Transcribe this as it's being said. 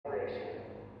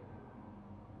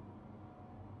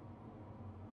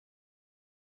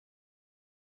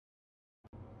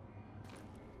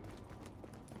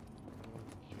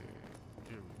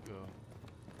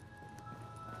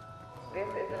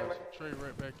straight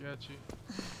right back at you.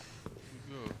 Here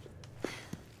we go.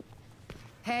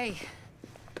 Hey,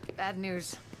 bad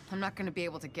news. I'm not gonna be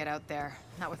able to get out there.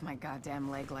 Not with my goddamn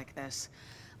leg like this.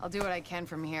 I'll do what I can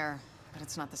from here, but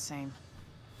it's not the same.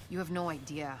 You have no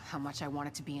idea how much I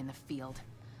wanted to be in the field.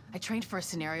 I trained for a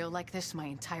scenario like this my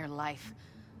entire life,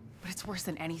 but it's worse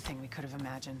than anything we could have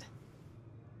imagined.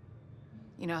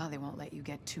 You know how they won't let you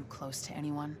get too close to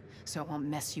anyone, so it won't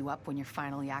mess you up when you're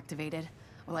finally activated?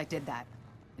 Well, I did that,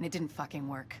 and it didn't fucking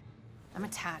work. I'm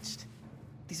attached.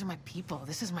 These are my people.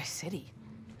 This is my city.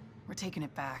 We're taking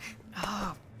it back.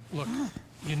 Oh. Look,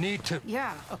 you need to...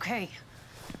 Yeah, okay.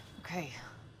 Okay.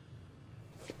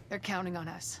 They're counting on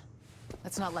us.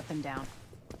 Let's not let them down.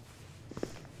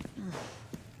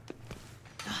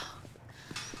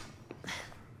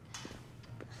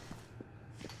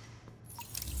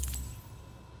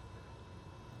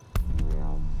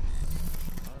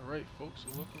 Alright folks, so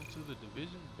welcome to the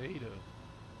Division Beta.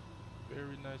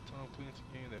 Very nice Tom Clancy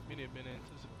game that many have been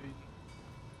anticipating.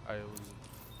 I was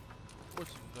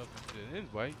fortunate enough to get an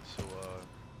invite, so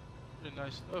pretty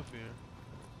nice stuff here.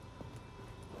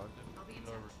 I'll definitely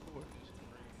record this and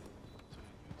bring it to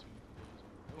YouTube for those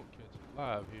who don't catch it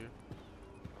live here.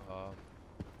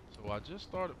 So I just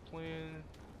started playing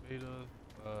beta.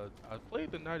 I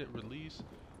played the night it released,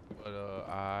 but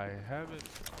I haven't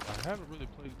really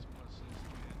played too much since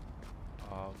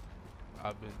then.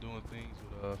 I've been doing things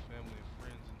with family and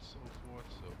friends and so forth,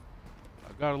 so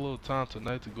I got a little time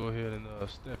tonight to go ahead and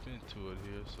step into it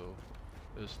here. So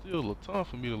there's still a ton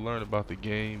for me to learn about the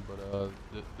game, but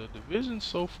the Division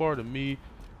so far to me,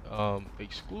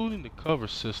 excluding the cover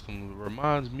system,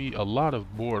 reminds me a lot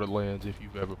of Borderlands. If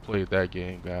you've ever played that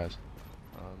game, guys,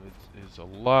 it's a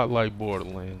lot like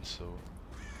Borderlands.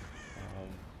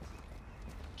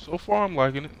 So far I'm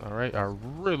liking it. All right, I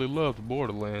really love the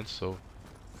Borderlands, so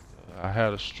I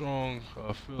had a strong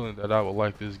feeling that I would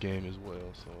like this game as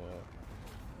well. So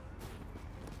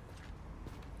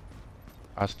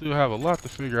I still have a lot to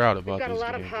figure out about this game. We've got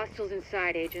a lot of hostiles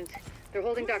inside, agents. They're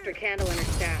holding Dr. Candle and her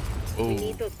staff. Oh. We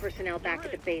need those personnel back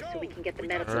at the base so we can get the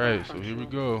medical. Alright, so here we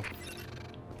go.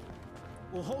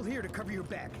 We'll hold here to cover your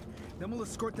back. Then we'll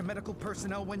escort the medical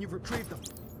personnel when you've retrieved them.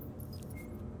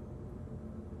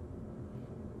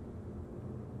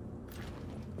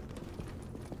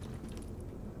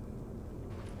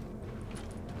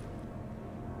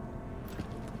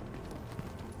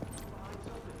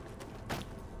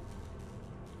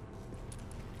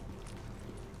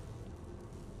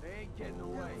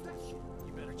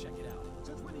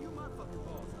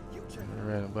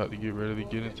 Alright, I'm about to get ready to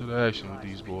get into the action with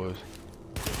these boys.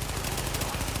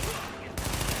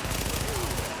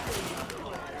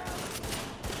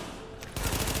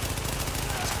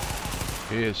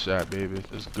 Headshot, baby.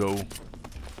 Let's go.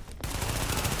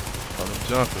 Oh, I'm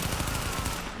jumping.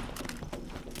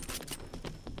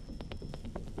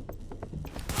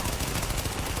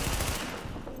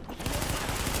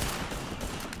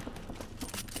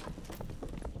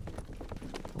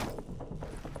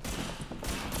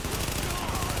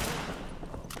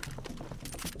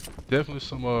 Definitely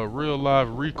some real live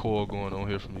recoil going on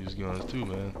here from these guns too,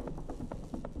 man.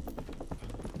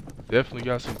 Definitely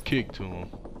got some kick to them.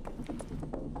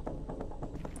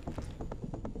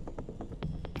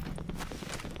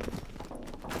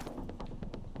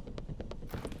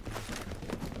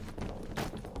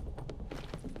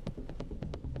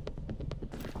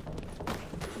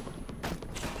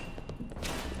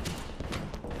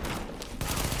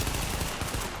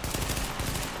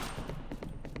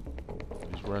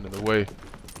 Running away.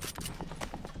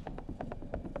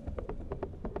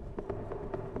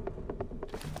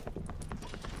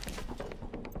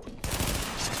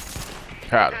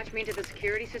 Got Attach me to the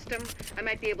security system. I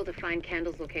might be able to find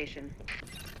Candle's location.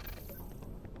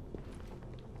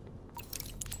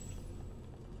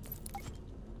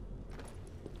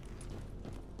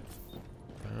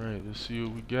 Alright, let's see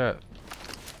what we got.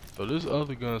 So this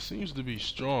other gun seems to be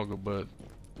stronger, but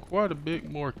quite a bit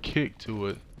more kick to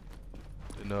it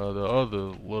than the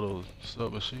other little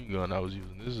submachine gun I was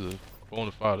using. This is a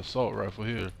bona fide assault rifle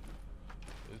here.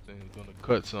 This thing is gonna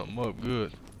cut something up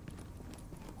good.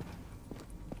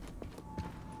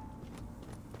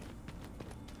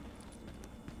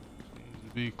 Seems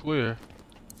to be clear.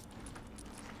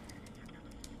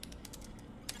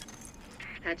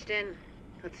 Patched in.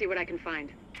 Let's see what I can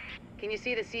find. Can you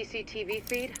see the CCTV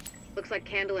feed? Looks like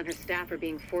Candle and her staff are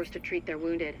being forced to treat their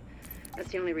wounded.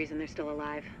 That's the only reason they're still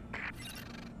alive.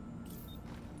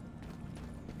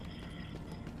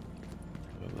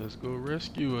 Let's go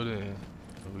rescue her then.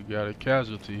 We got a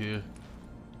casualty here.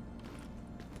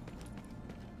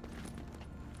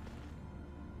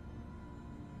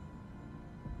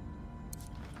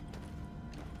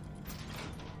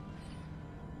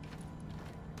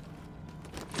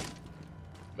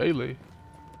 Melee.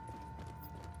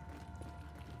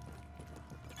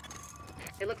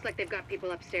 It looks like they've got people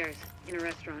upstairs, in a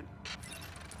restaurant.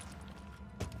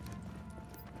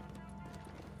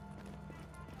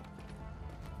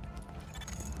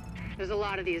 There's a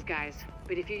lot of these guys,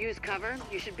 but if you use cover,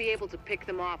 you should be able to pick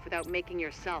them off without making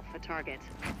yourself a target.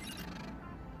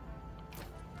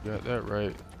 Got that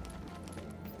right.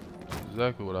 That's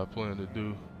exactly what I plan to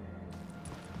do.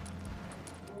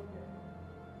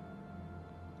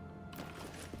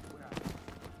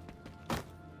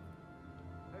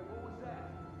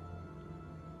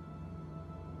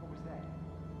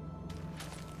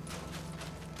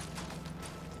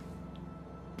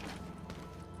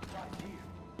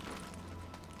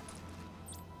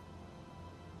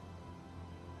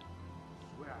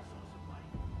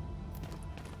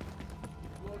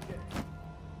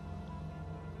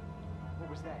 What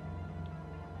was that?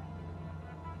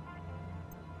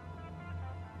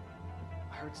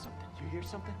 I heard something. You hear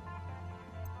something?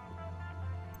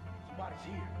 Somebody's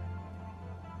here.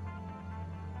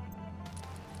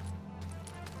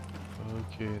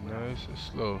 Okay, nice and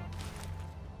slow.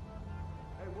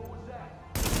 Hey, what was that?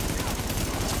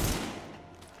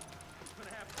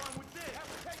 Gonna have fun with this. Have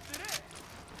a taste of this.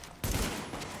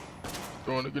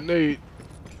 Throwing a grenade.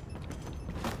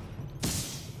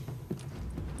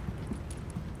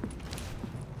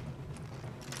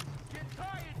 Get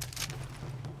tired.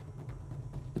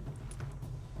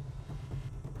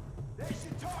 There's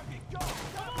your target. Go.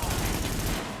 Come on.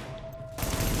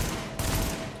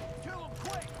 Kill him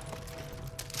quick.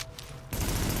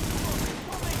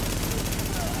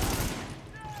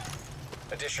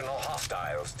 Additional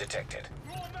hostiles detected.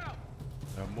 Throw him out.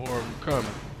 Got more of them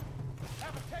coming.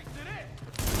 Have a taste of this.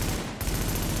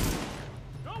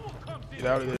 No one comes in. Get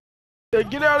out of there. Yeah,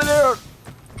 get out of there!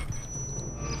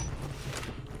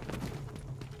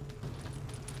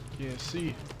 Can't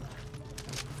see.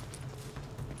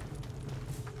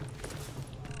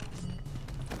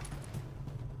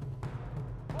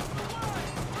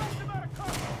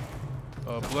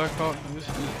 Black Hawk, this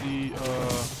is the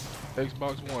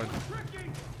Xbox One.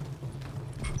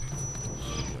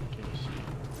 Shit, I can't see.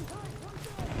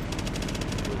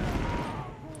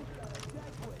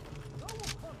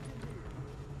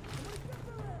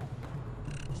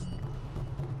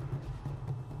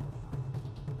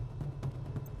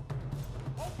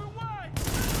 Open wide.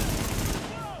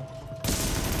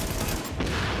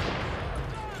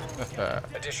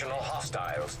 Additional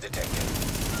hostiles detected.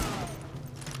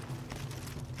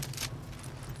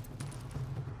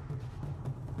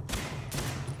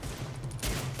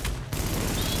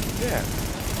 Yeah.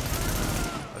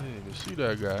 I didn't even see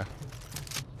that guy.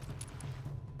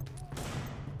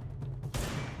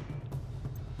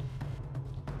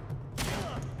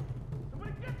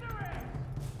 Somebody get their ass.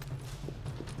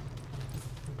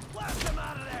 Blast them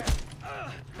out of there.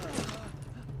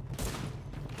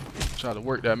 Try to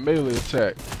work that melee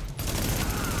attack.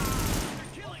 They're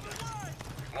killing us.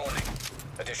 Warning.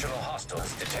 Additional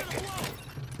hostiles detected.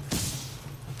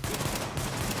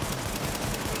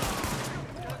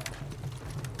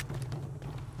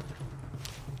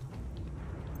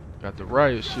 Got the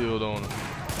riot shield on him.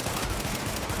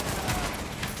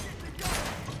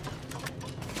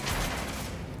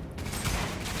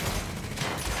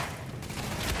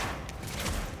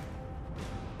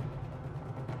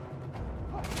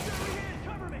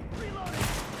 Cover me. Reloading.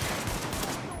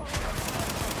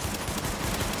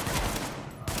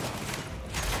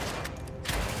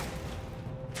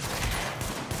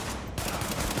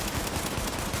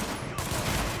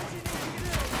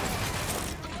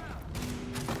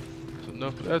 That's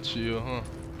enough of that shield, huh?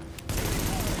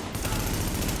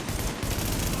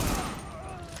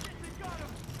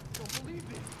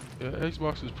 Yeah,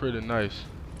 Xbox is pretty nice.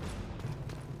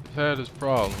 It's had its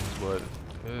problems, but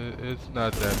it's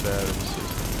not that bad of a system.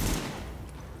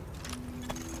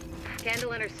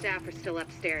 Candle and her staff are still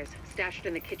upstairs, stashed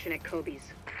in the kitchen at Kobe's.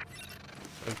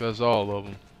 I think that's all of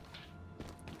them.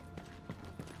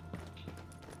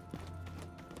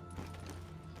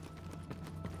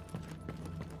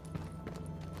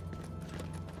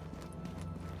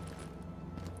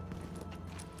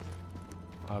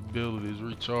 My ability is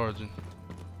recharging.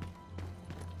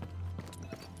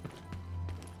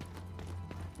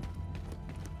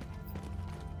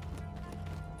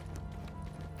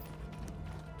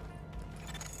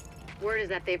 Word is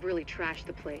that they've really trashed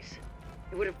the place.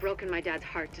 It would have broken my dad's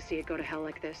heart to see it go to hell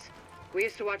like this. We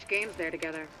used to watch games there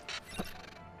together.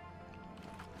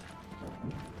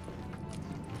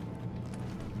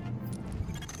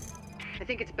 I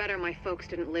think it's better my folks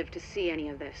didn't live to see any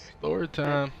of this. Story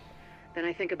time. Then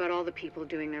I think about all the people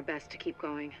doing their best to keep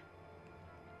going.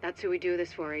 That's who we do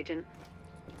this for, Agent.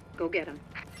 Go get him.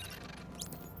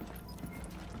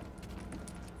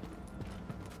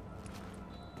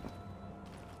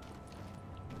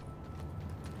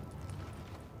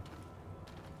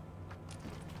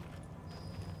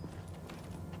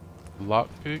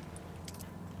 Lockpick?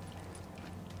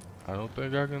 I don't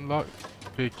think I can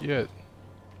lockpick yet.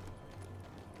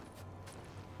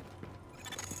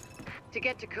 To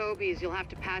get to Kobe's, you'll have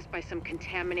to pass by some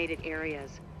contaminated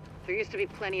areas. There used to be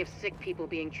plenty of sick people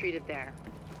being treated there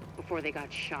before they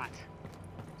got shot.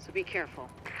 So be careful.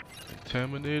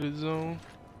 Contaminated zone?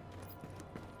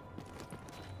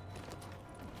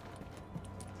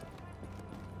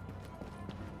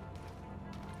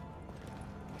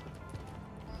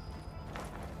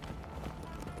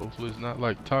 Hopefully it's not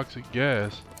like toxic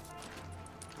gas.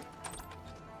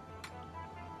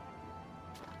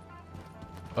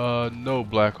 No,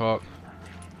 Blackhawk.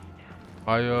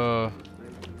 My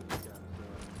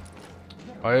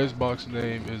Xbox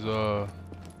name is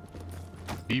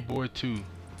B-Boy2.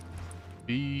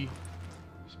 B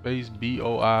space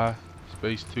B-O-I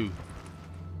space 2.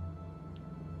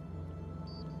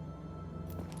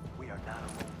 We are not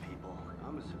alone, people.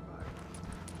 I'm a survivor.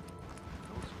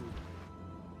 Don't screw.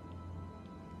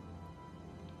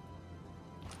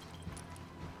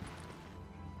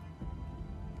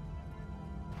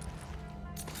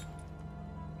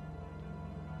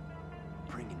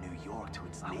 Bringing New York to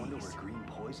its knees. I wonder where green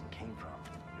poison came from.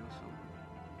 You know something?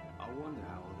 I wonder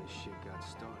how all this shit got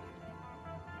started.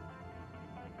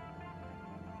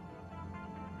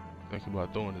 Thinking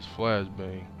about throwing this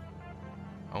flashbang.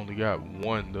 I only got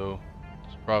one though.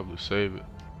 Should probably save it.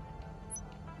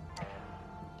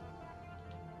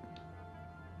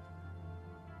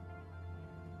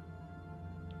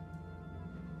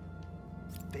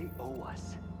 They owe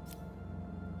us.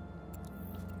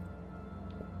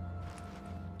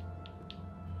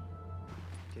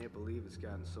 Can't believe it's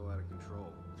gotten so out of control.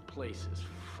 This place is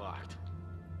fucked.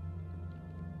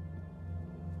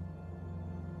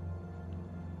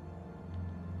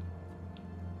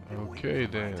 Okay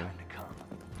then.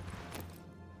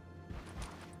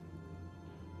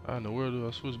 I don't know, where do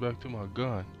I switch back to my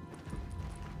gun?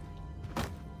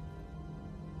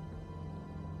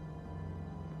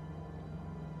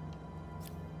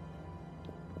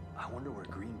 I wonder where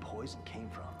green poison came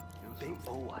from. They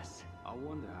owe us. I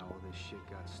wonder how all this shit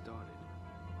got started.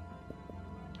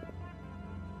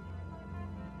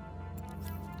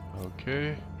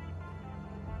 Okay.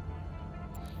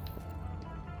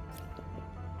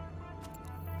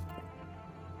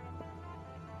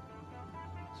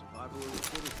 Survival of the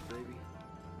fittest, baby.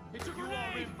 It's a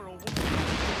grenade! For a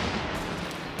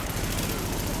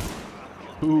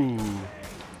Ooh.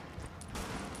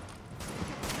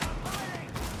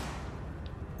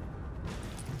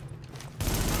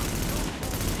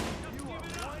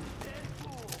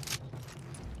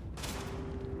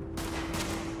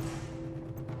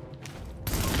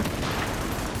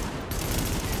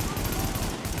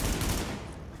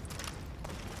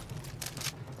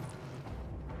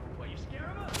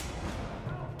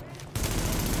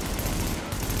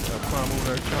 Climb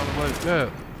over that counter like that.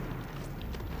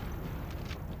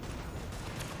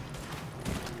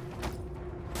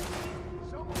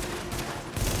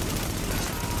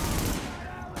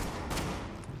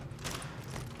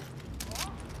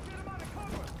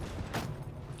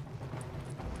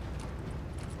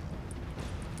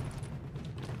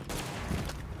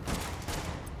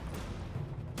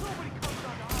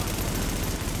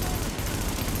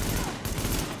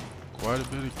 Quite a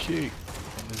bit of kick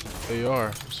on this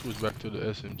AR. Switch back to the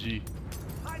SMG.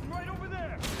 right over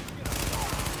there.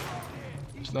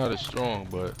 It's not as strong,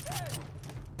 but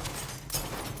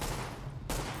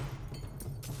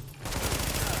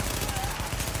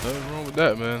nothing wrong with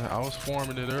that, man. I was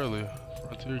farming it earlier.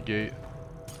 Frontier Gate.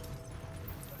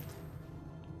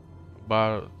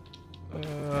 About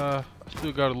I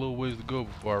still got a little ways to go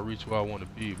before I reach where I want to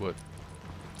be, but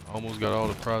I almost got all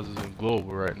the prizes in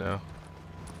global right now.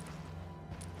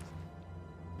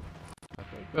 I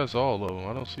think that's all of them.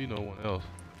 I don't see no one else.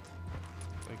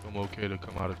 I think I'm okay to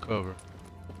come out of cover.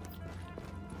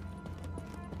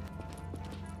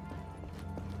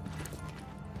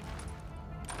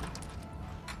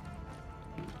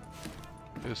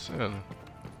 Yes, Santa.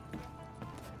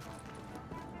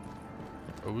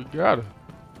 Oh, we got her.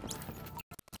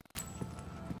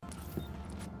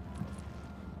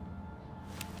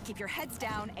 Keep your heads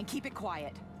down and keep it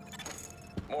quiet.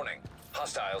 Warning.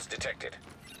 Hostiles detected.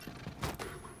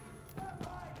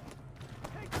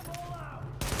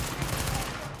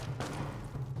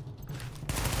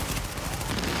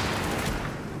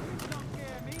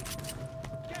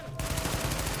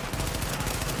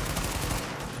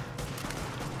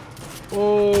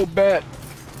 bat.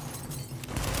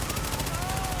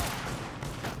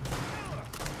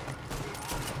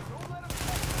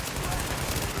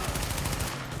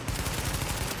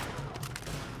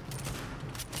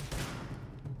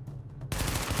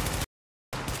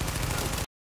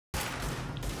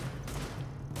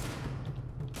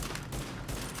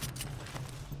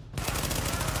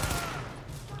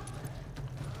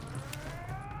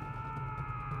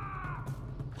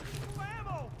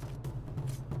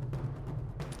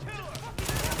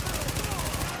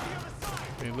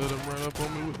 Can't let him run up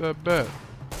on me with that bat.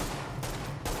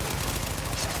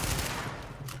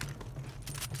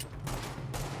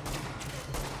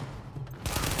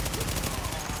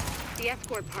 The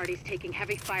escort party's taking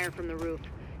heavy fire from the roof.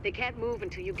 They can't move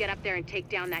until you get up there and take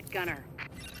down that gunner.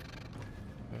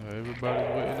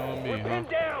 Everybody's waiting on me, We're huh? pinned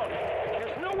down.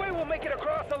 There's no way we'll make it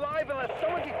across alive unless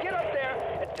someone can get up there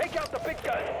and take out the big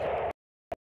guns.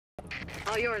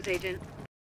 All yours, Agent.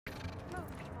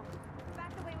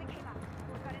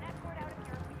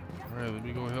 Alright, let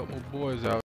me go help my boys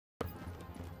out.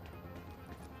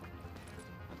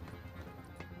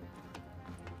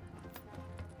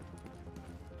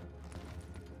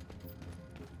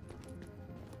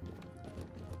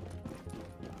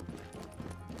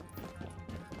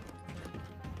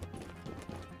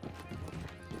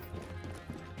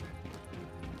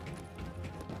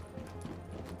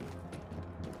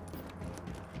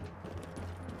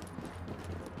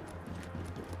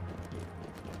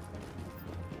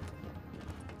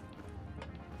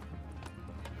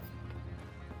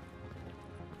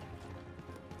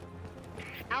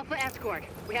 Alpha Escort,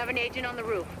 we have an agent on the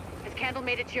roof. Has Candle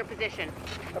made it to your position?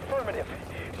 Affirmative.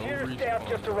 No Senior staff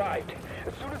just arrived.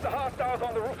 As soon as the hostiles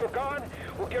on the roof are gone,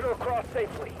 we'll get her across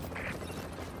safely.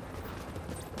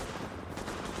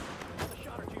 A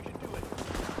shot or two should do it.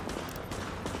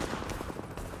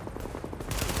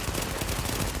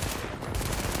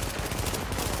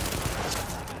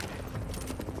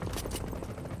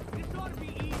 This ought to be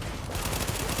easy.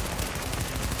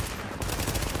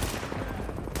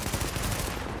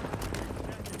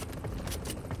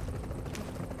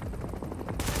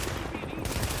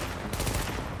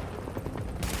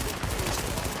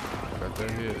 Got that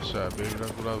headshot, baby.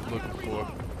 That's what I was looking for.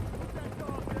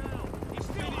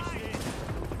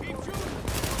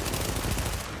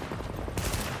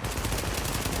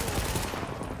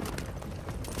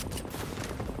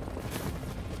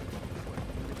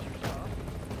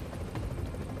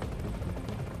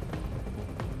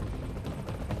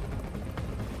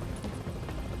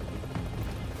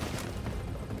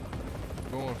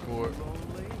 Going for it.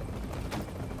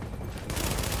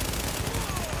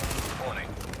 Warning.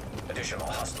 Additional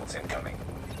hostiles incoming.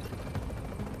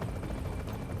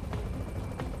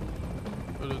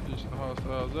 Where the additional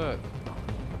hostiles at?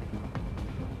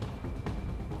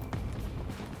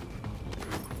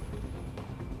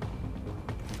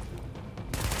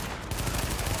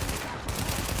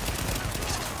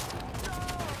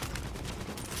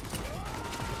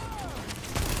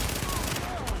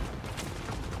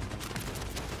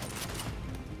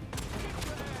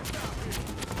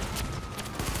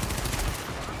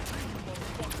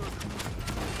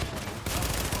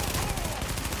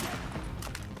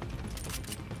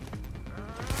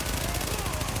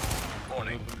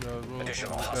 Warning.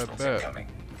 Additional That hostiles bat. incoming.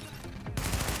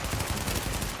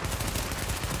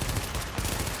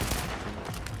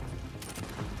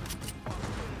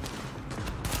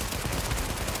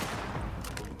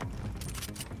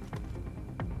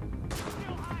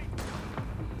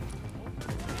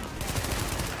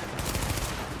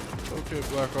 Okay,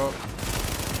 Black Ops.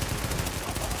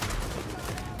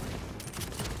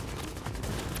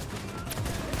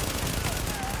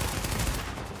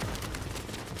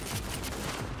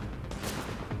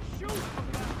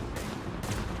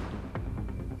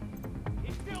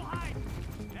 He's still hiding.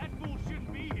 That fool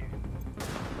shouldn't be here.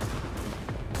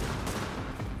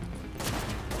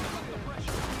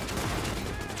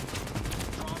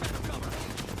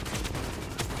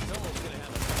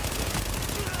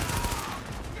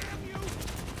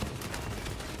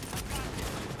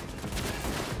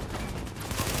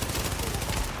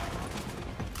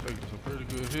 Taking some pretty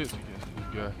good hits against this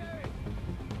guy.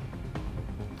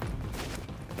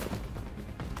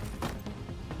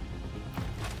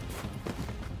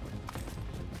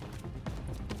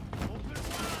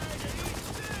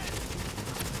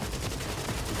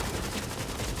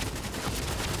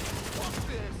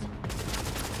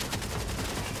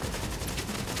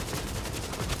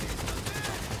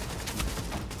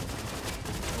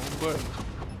 Wrong button.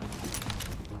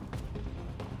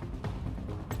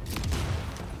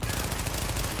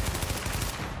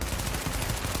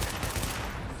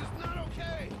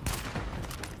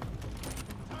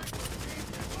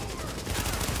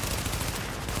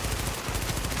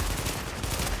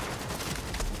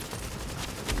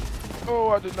 Oh,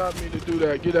 I did not mean to do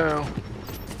that. Get down.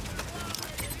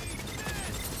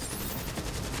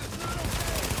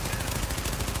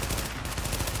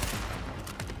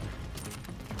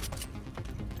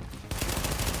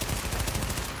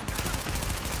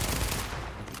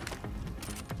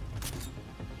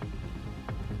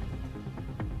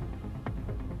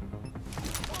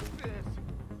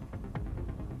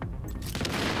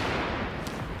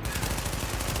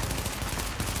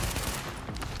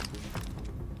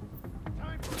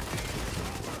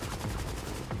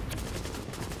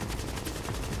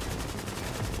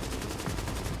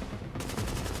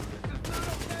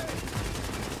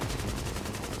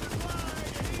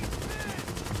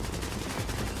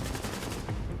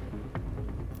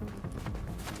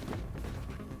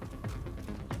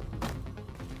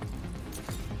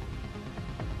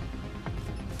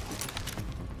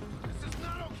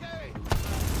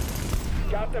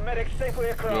 Got the medics safely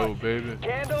across. Go, baby.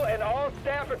 Candle and all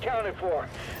staff accounted for.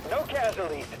 No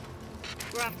casualties.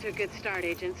 We're off to a good start,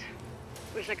 agents.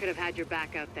 Wish I could have had your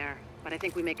back out there, but I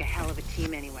think we make a hell of a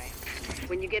team anyway.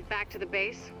 When you get back to the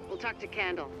base, we'll talk to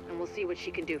Candle, and we'll see what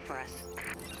she can do for us.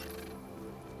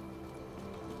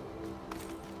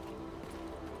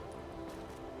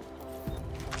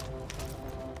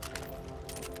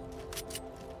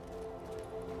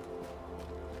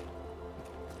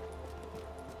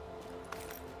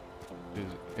 There's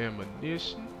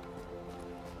ammunition.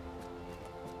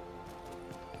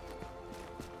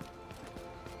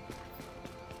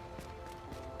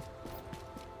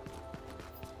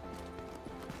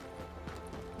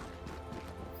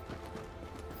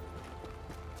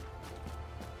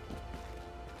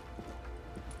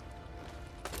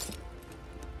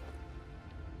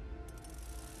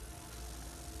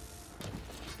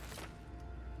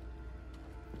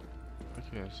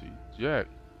 I can't see jack.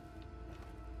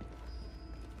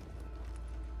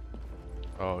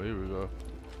 Oh, here we go.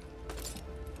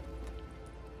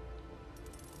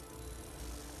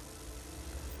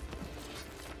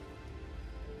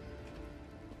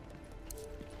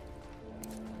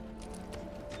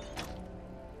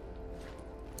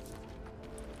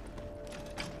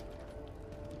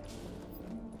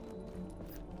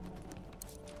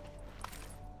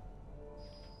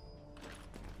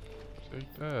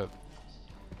 Take that.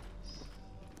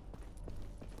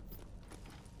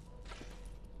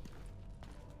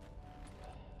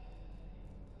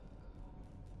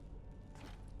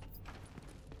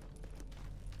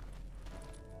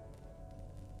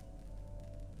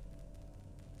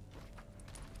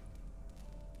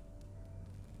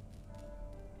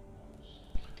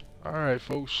 Alright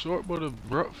folks, short but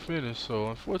abrupt finish, so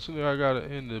unfortunately I gotta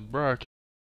end the broadcast.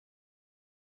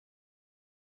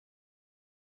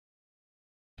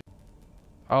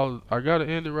 I gotta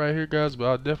end it right here guys, but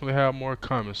I'll definitely have more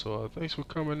comments, so thanks for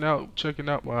coming out, checking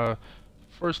out my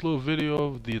first little video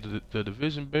of the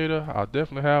Division beta. I'll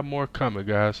definitely have more coming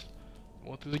guys.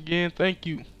 Once again, thank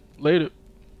you. Later.